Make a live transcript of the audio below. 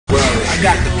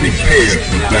got the picture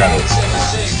for battle.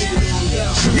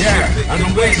 Yeah, I've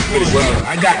been waiting for it. Well,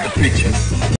 I got the picture.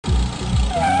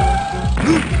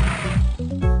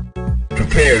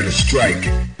 Prepare to strike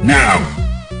now.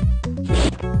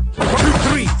 1, 2,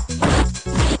 3.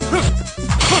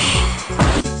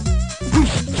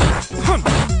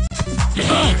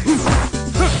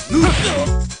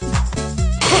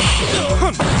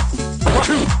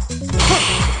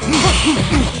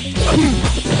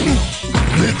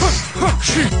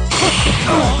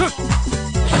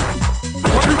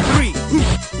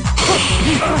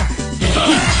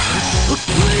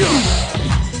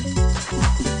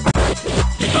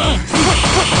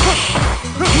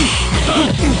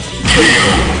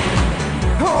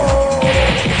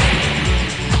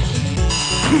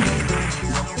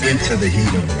 Into the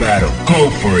heat of battle. Go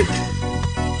for it.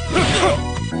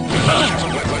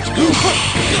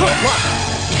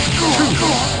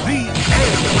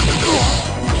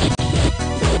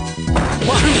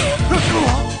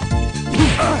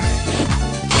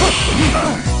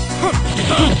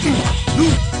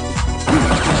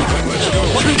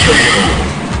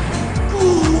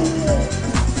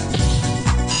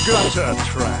 Gutter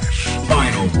trash.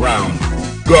 Final round.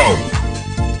 Go.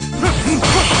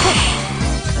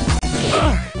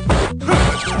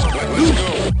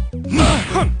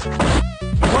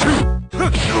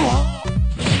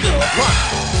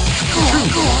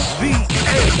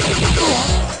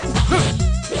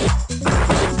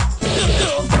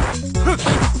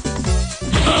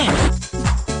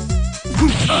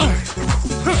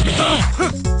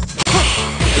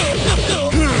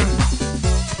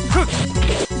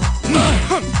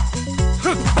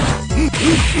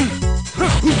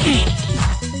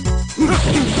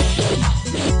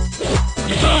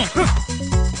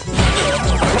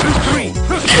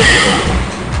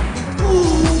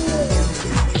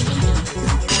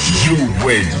 You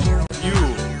win. You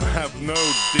have no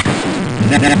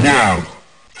dignity. Now,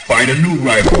 find a new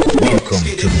rival. Welcome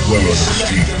to the world of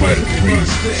Street Fighter III.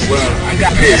 Well, I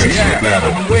got pairs for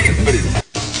battle. I'm waiting for this.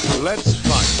 Let's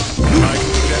fight.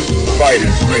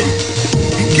 Fighters ready.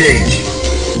 Engage.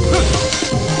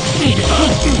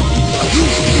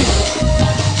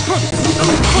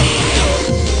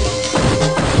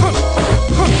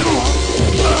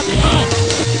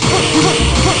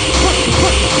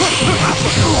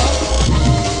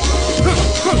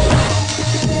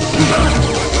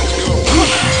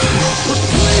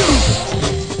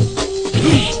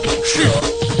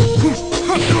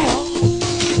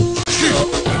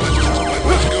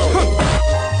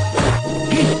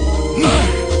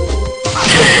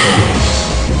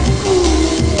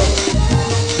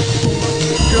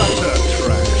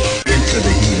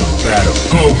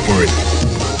 Go for it.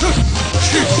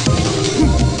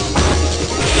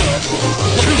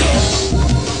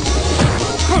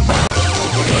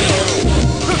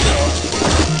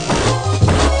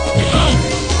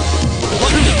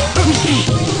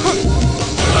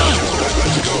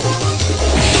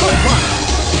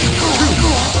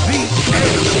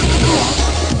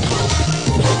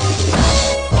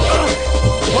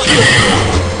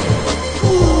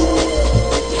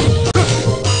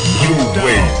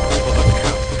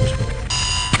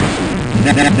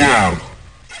 Now,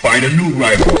 find a new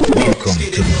rival. Welcome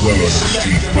to the world of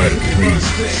Street Fighter III.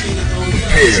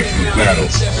 Prepare for battle.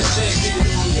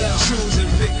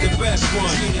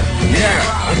 Yeah,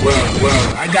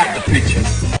 well, I got the picture.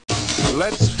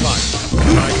 Let's fight.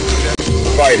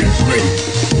 Fighters ready.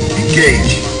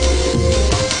 Engage.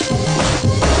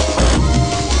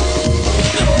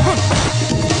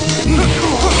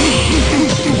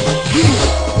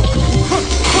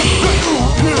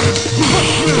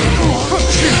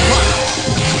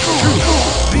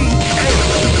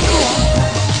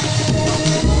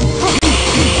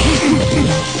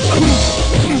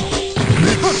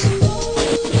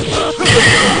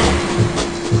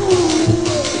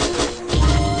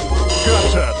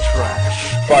 Gutter trash.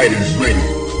 Fighters ready.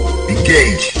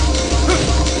 Engage.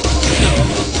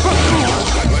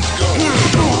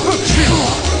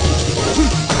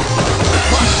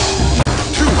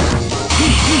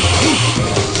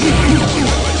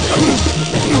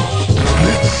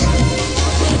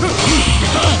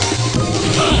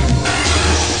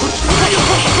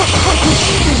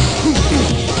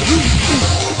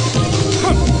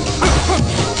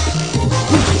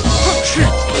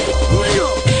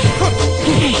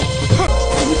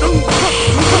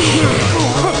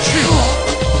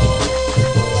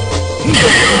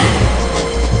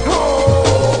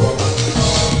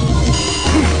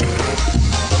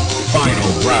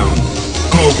 Final round.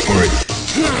 Go for it.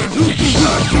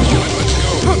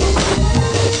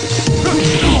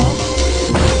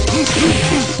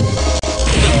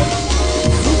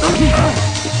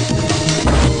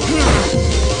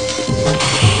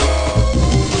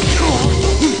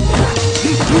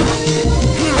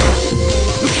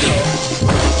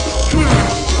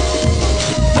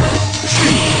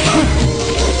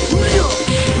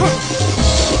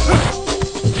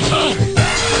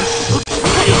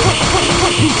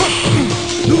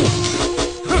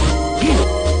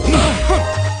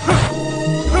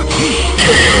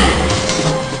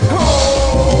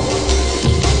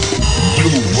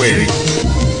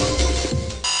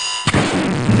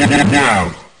 Now,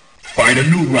 find a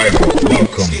new rival.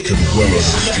 Welcome to the world of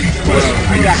Street Fighter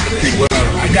III. I got the pick.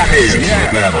 I got here for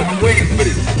battle. I'm waiting for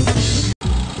this.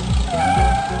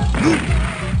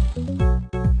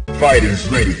 Fighters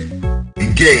ready.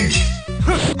 Engage.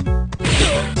 Let's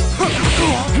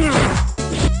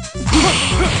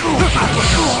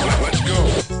go.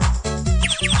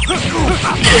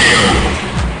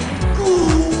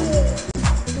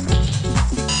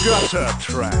 Gutter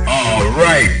trash.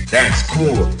 Alright, that's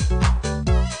cool.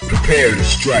 Prepare to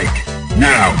strike.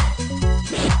 Now.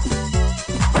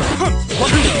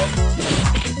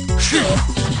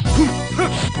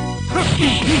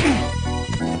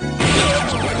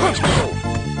 Let's go.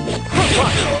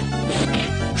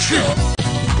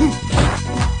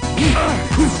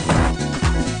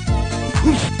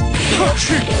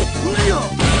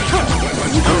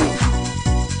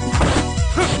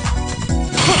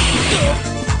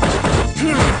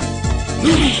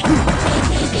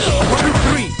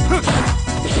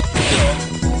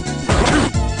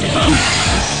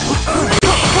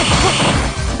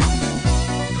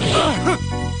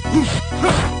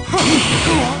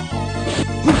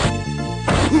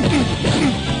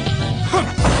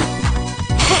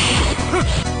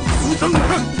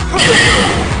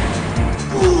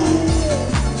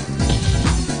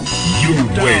 You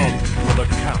win. For the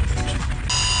count.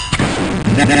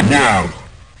 Now,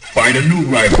 find a new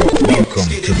rival. Welcome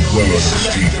to the world of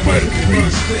Street Fighter III.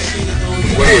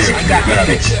 Prepare for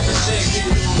battle.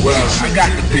 Well, I got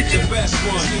the picture.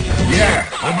 Yeah,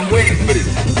 I've been waiting for this.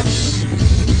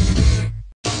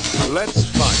 Let's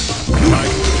fight.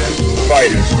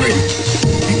 Fighters ready.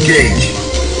 Engage.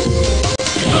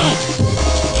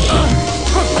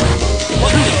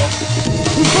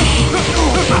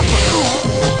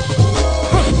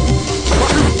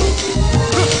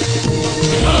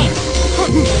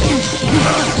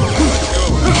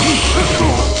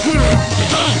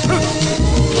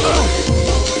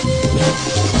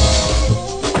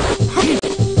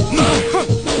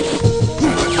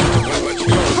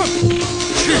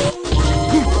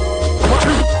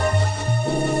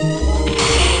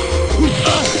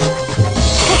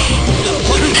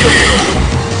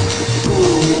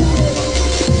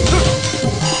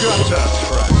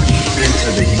 Into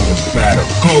the heat of battle.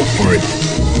 Go for it.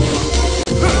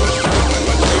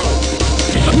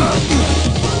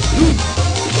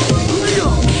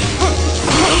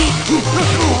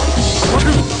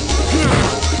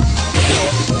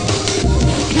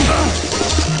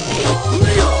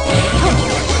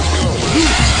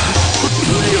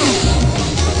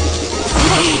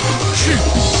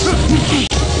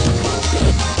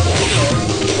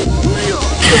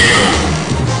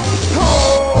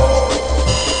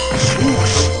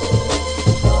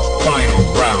 Final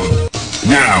round.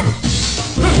 Now.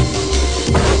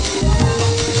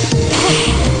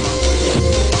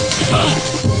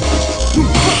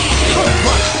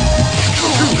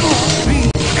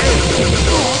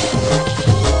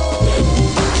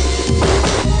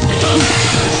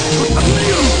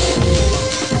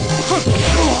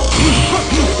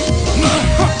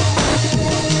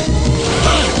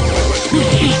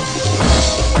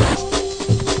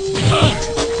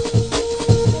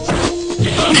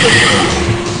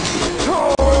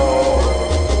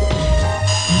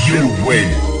 You win.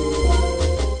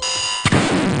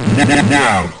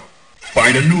 Now,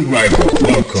 find a new rival.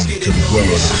 Welcome to the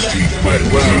world of Street Fighter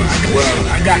III. Well, I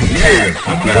got here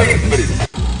for battle.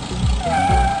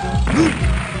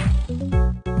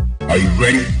 Are you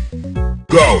ready?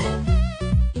 Go!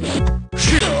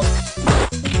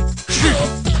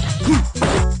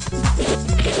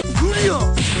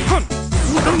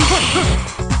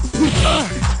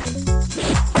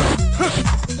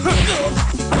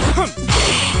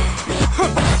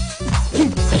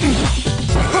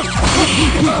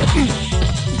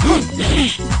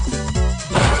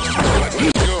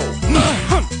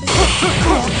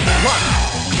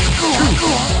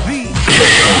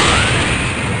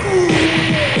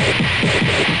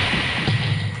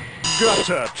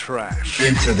 Gutter trash.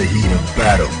 Into the heat of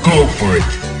battle. Go for it!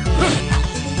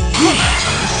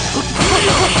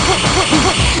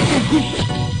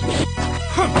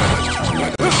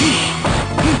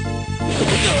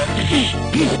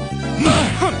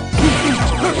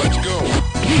 Let's go.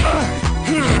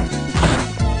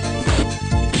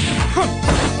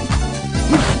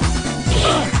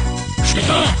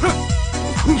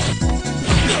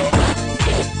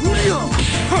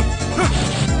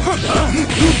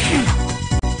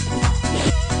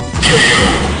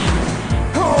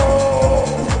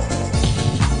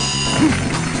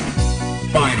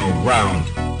 Final round.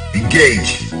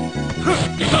 Engage. Let's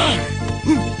go.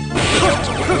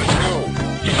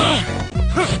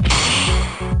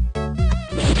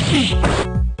 You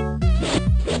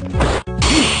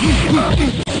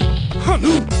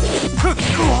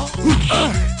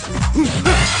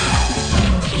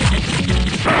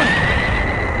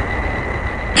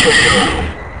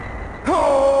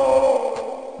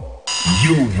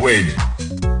win.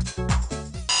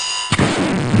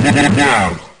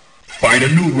 Now, find a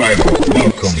new rival.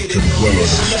 Welcome to the world of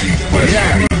Street Fighter.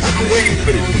 Yeah, I've been waiting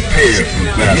for this. Prepare for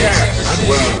battle. Yeah,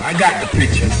 well, I got the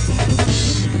picture.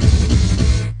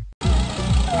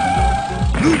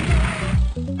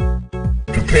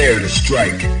 Prepare to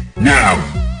strike. Now.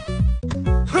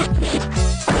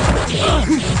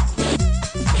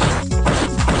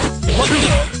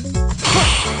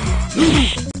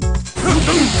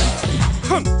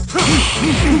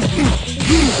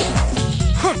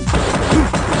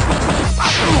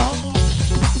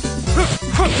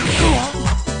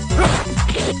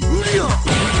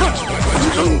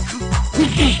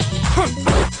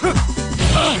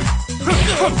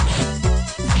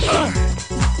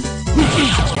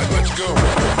 Let's go.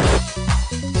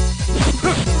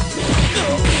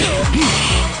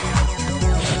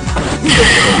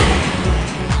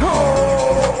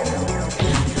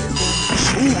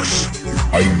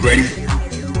 Are you ready?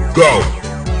 Go!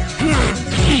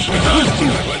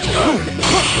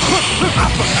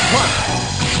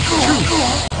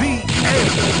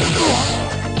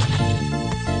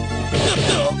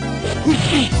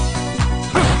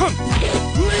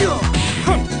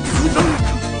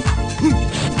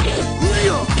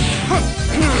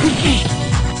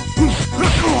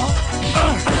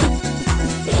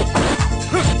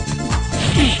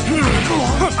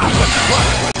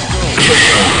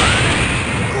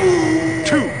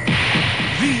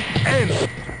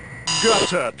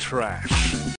 Gutter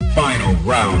trash. Final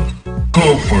round.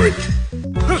 Go for it.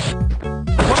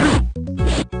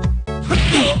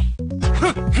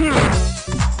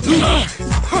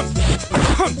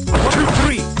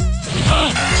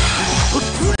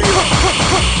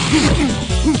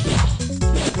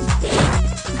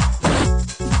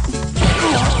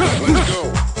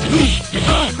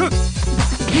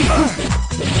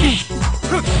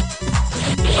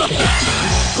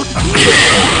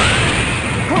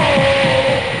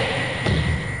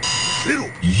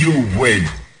 You win.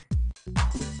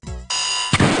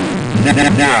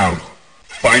 Now,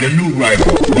 find a new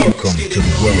rival. Welcome to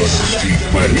the world of Street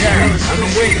Fighter. Yeah, I've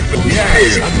been waiting for this.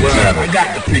 Yeah, well, I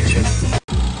got the picture.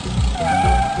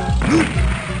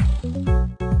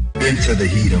 Into the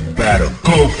heat of battle.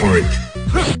 Go for it.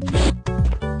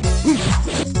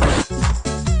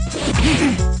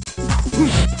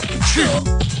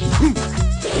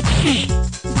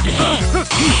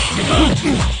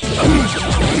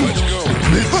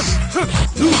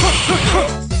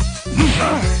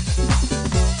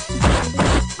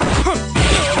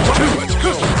 Let's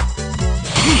go.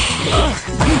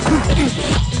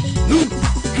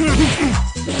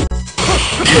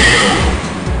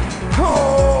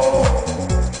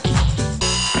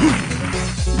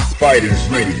 Fighters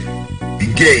ready.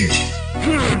 Engage.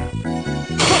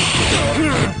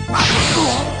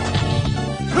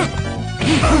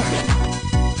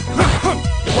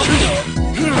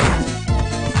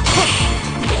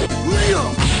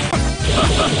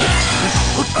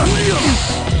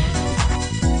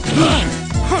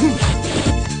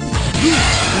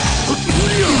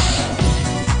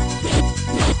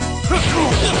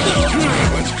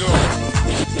 Let's go.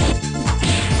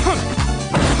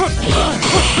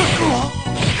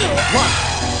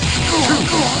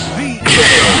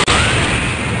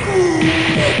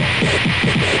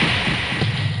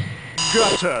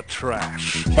 Gutter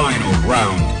trash. Final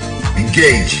round.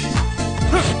 Engage.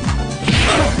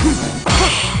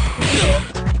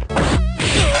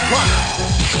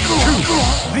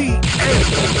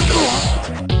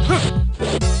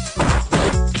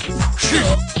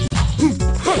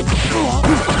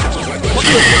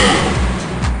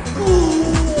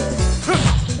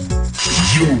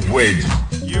 You win.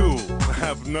 You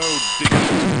have no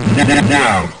dignity.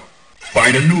 Now,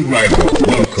 find a new rival.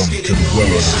 Welcome to the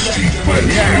world of Street Fighter.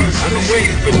 Yeah, I've been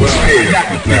waiting for this. Prepare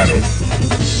for battle.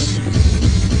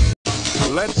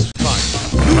 Let's fight.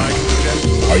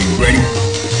 Are you ready?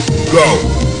 Go!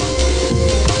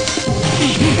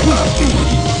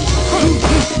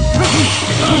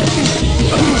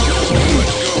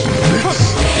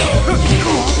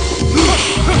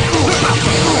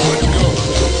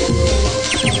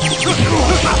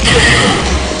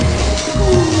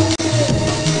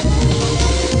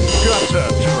 Gutter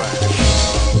trash.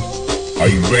 Are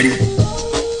you ready?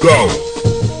 Go!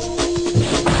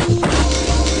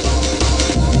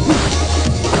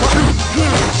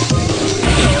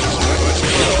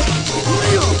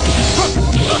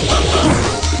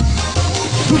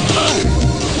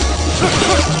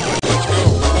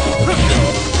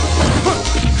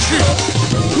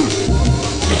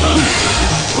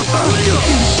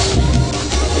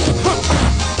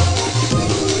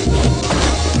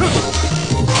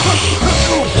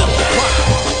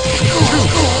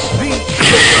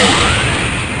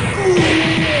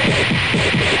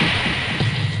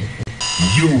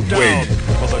 You Down win.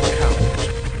 for the count.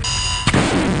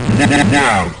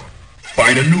 Now,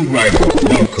 find a new rival.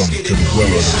 Welcome to the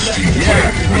world of Street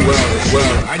Fighter III.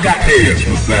 Well, I got here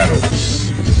for battle.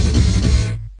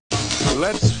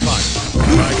 Let's fight.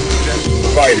 Like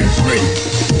gentlemen. Fighters ready.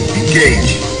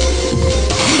 Engage.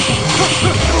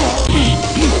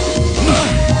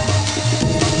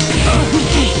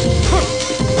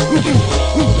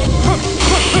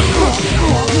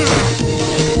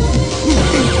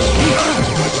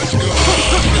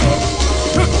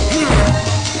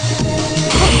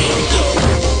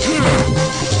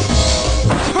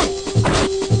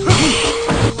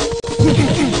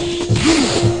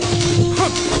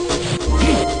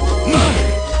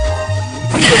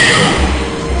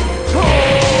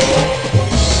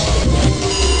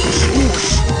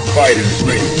 Fighters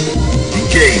ready.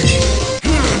 Engage.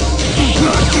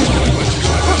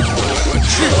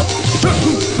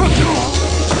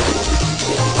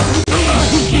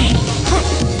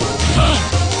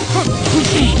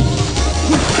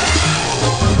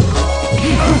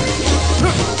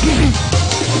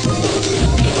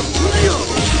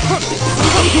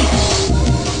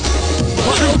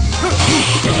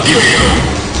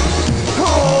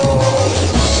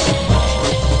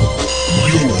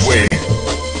 You win.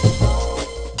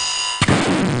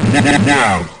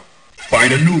 Now,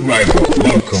 find a new rival.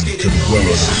 Welcome to the world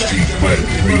of Street Fighter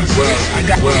III. Well, I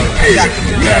got the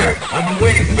battle. I've been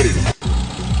waiting for this.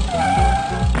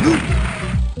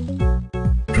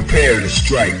 Prepare to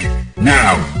strike.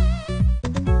 Now.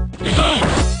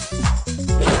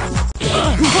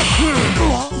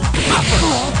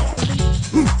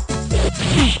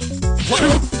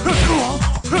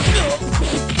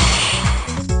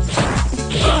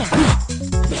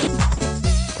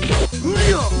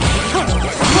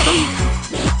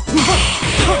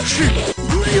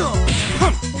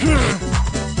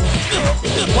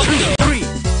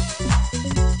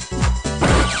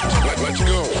 Let's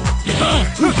go.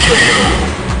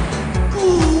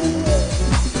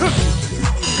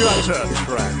 Gutter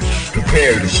trash.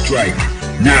 Prepare to strike.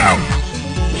 Now.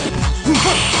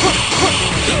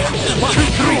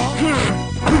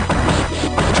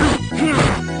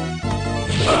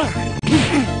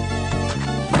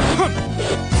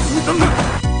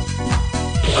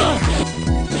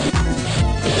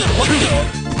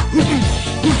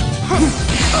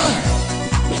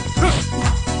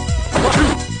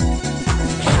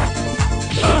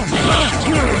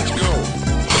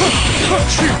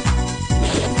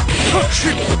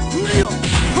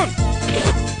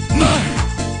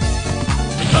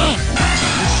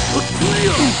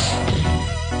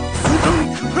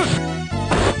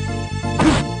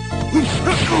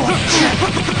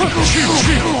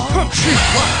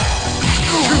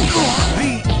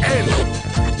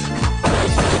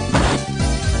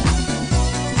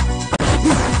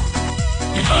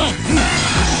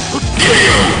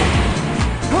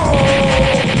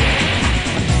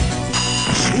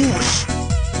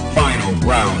 Final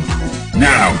round.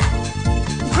 Now.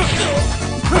 Let's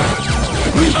go.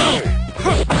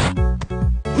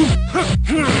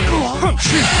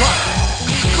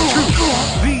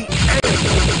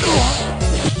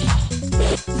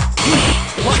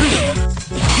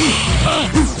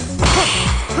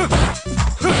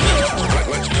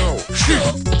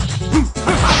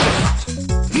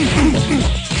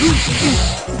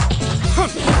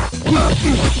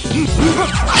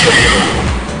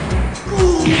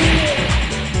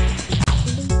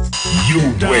 You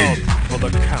Down win. for the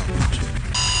count.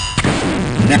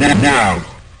 Now,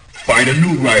 find a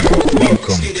new rival.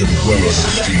 Welcome to the world of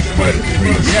Street Fighter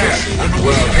III.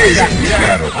 Prepare to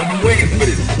battle. I've been waiting for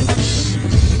this.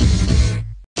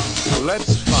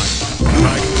 Let's fight.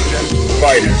 Like gentlemen.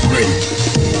 Fighters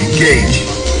ready. Engage.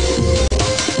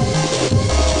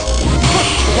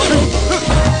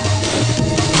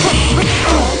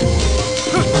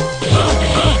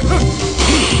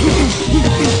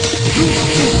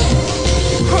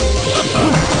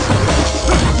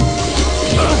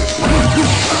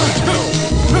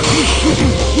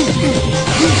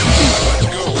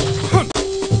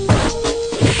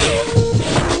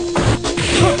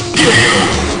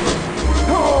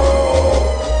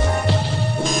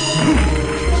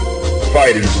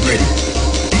 Fighters ready.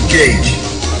 Engage.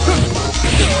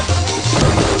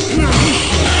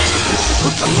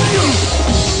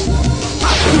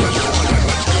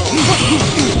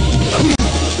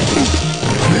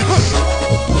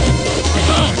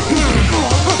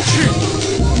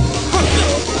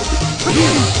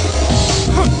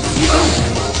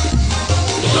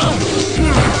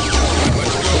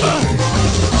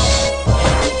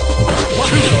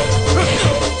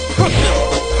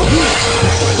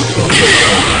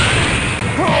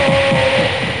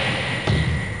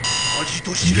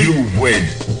 win.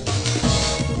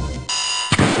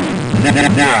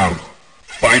 Now,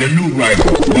 find a new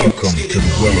rival. Welcome to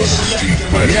the world of Street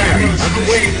Fighter III. I've been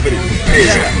waiting for this.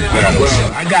 Prepare for battle.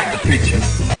 Well, I got the picture.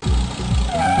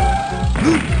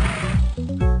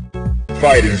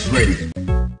 Fighters ready.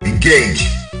 Engage.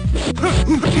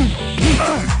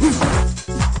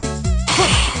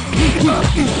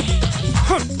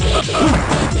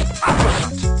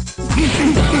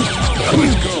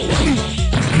 Let's go.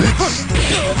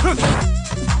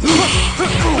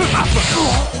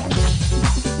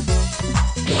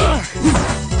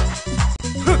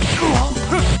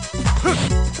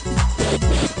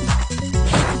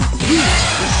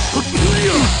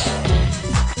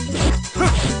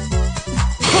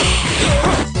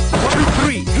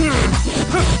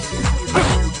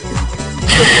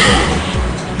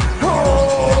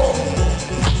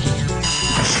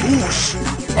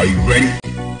 Are you ready?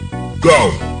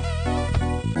 Go!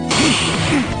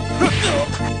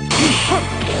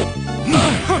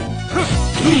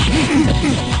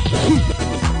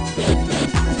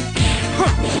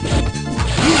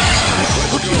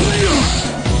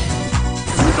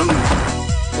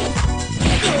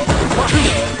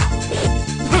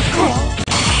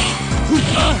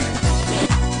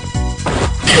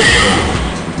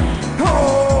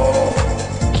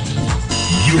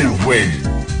 You win!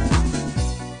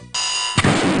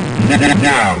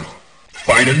 Now,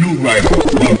 find a new rival.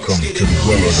 Welcome to the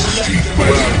world of Street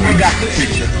Fighter III. I got the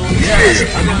picture. Prepare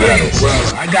for battle. Well,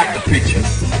 I got the picture.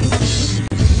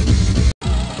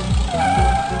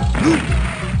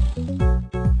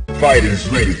 Fighters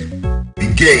ready.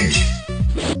 Engage.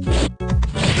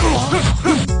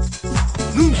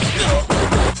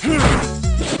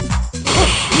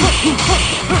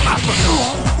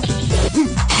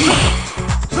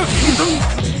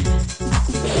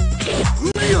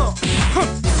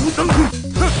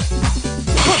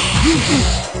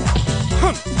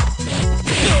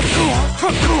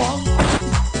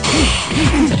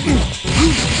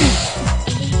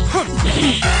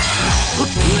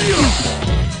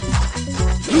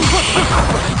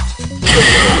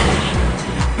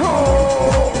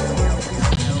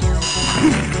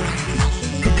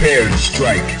 Prepare to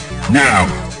strike. Now.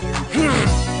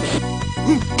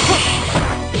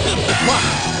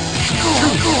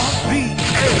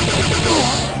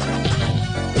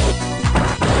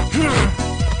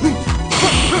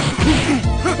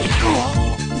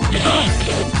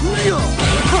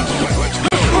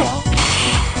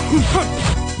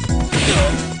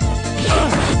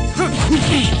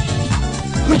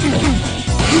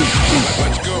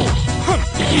 Let's go.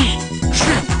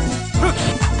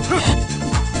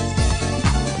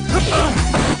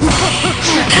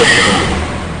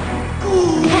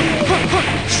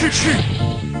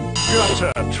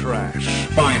 Gutter trash.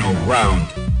 Final round.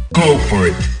 Go for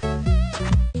it.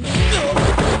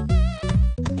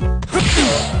 Let's go.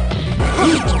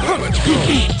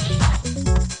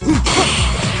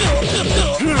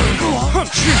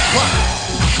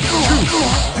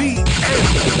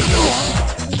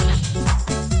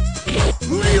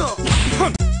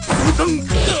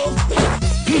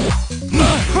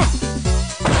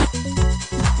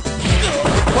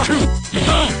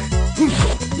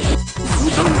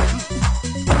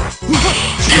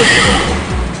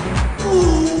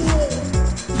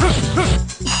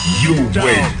 You win.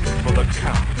 Down for the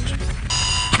count.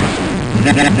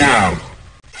 Now,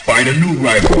 find a new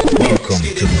rival. Welcome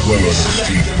to the world of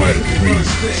Street Fighter III.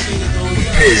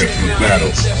 Prepare for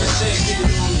battle.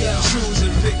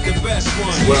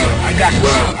 Well,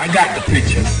 I got the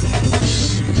picture.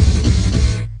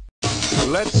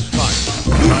 Let's fight.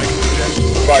 Like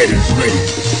gentlemen. Fighters ready.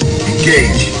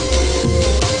 Engage.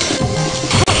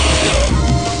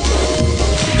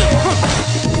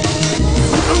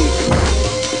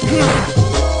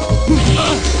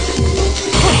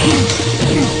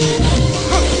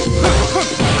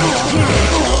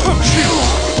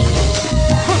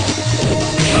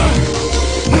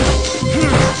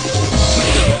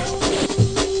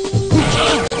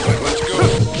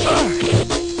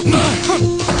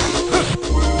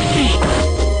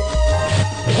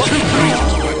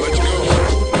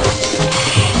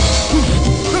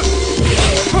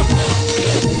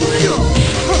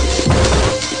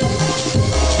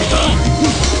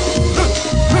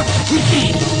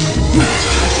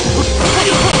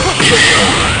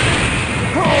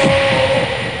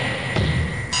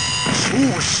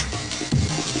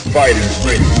 Fighters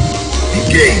ready.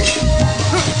 Engage.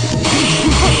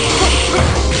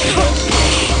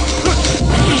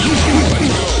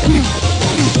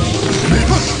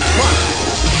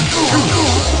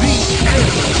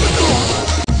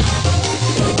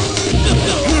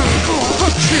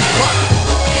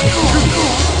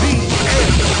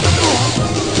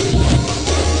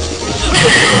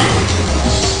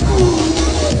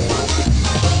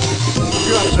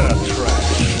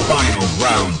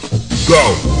 round.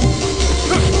 Go!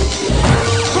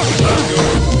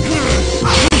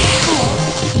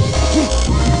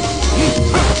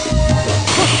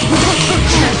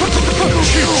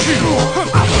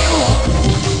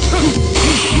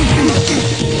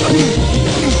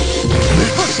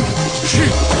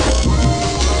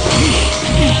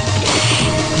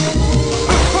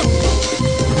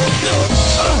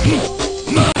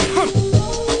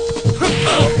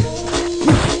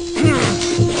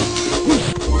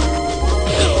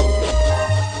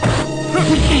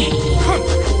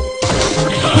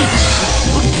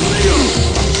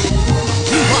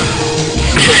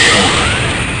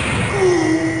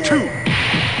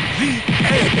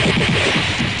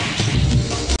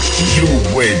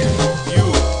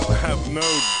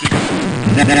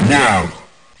 Now,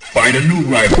 find a new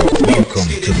rival. Welcome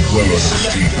to the world of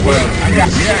Street Fighter. Well, I got,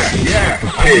 yeah.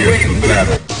 Prepare for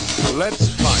battle. Let's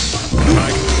fight.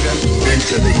 Like gentlemen.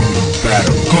 Enter the heat of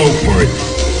battle. Go for it.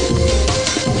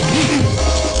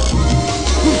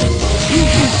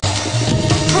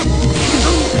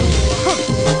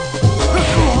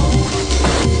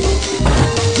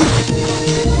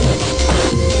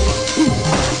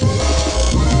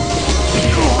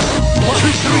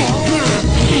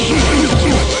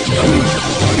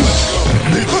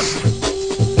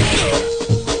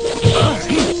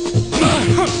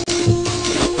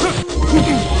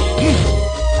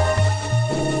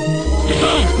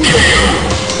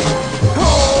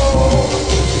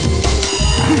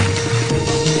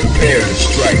 Prepare to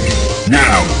strike.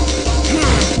 Now!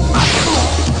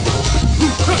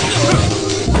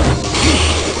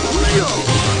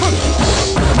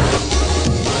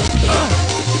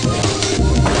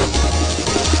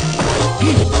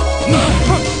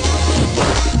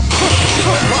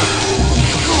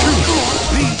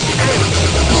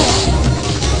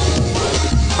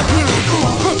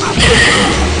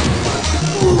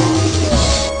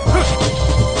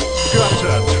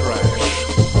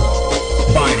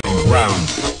 Round.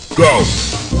 Go!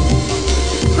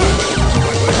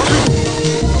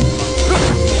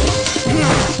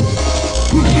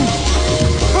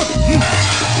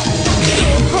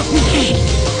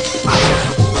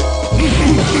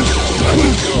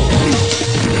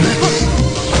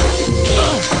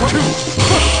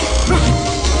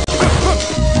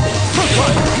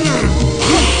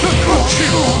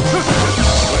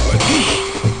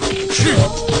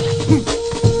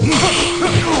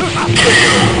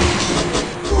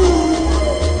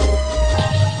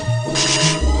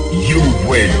 You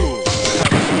win.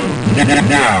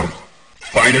 Now,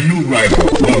 find a new rival.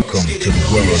 Welcome to the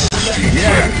world of the Street Fighter.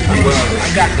 Yeah, well,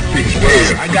 I got the picture.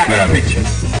 I got the picture.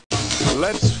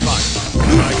 Let's fight.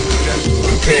 Like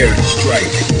gentlemen. Prepare to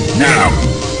strike. Now.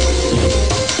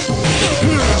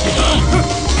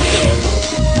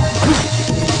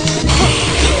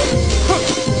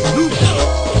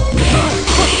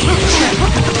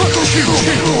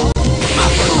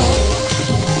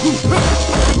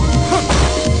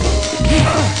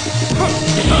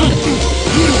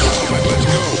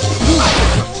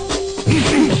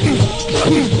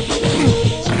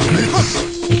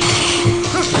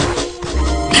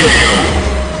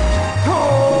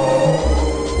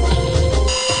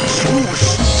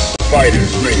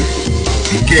 Fighters ready.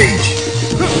 Engage.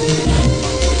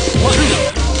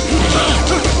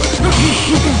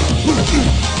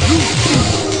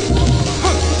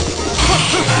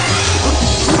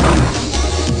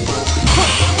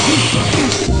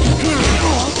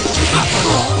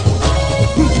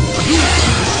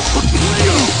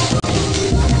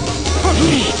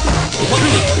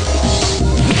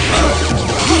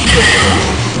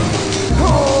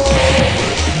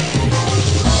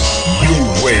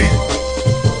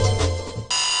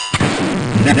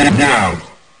 Now,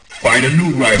 find a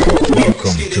new rival.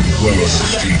 Welcome to the world of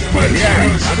Street Fighter III.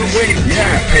 Yeah, I've been waiting.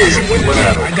 Yeah, Prepare for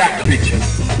battle. I got the picture.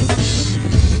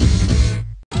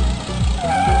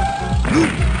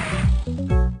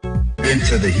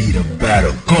 Into the heat of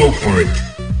battle. Go for it.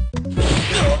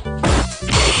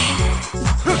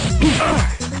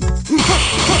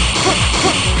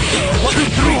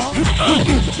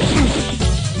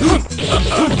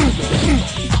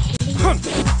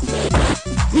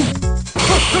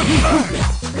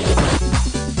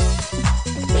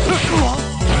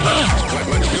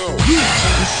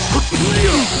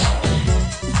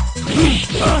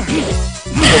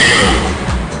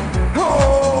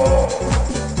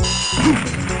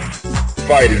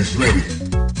 Fighters ready.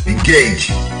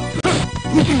 Engage.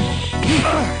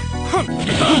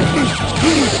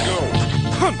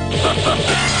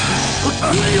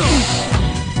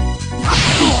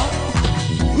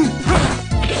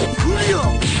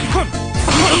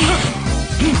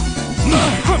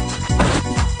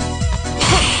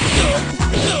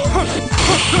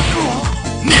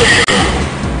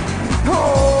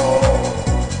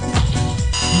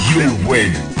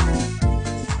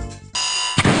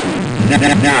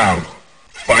 Now,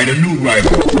 find a new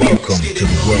rival. Welcome to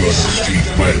the world of Street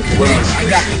Fighter. Well, I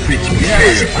got the picture.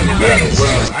 Prepare for the battle.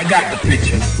 Well, I got the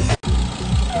picture.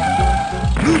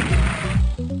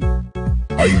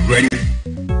 Are you ready?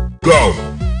 Go!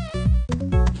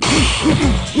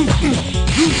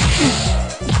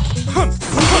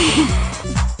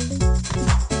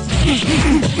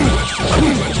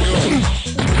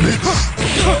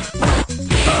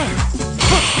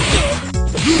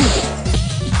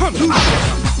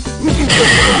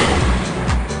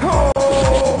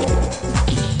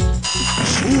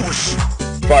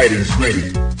 Fighters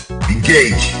ready.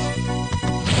 Engage.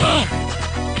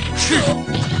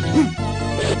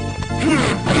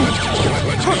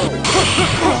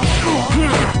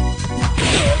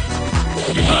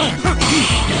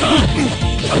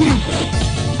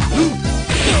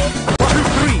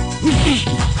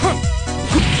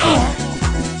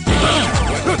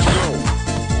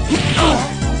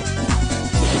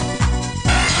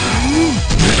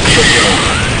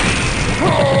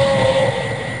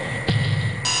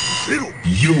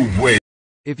 You win.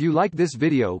 If you like this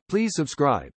video, please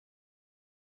subscribe.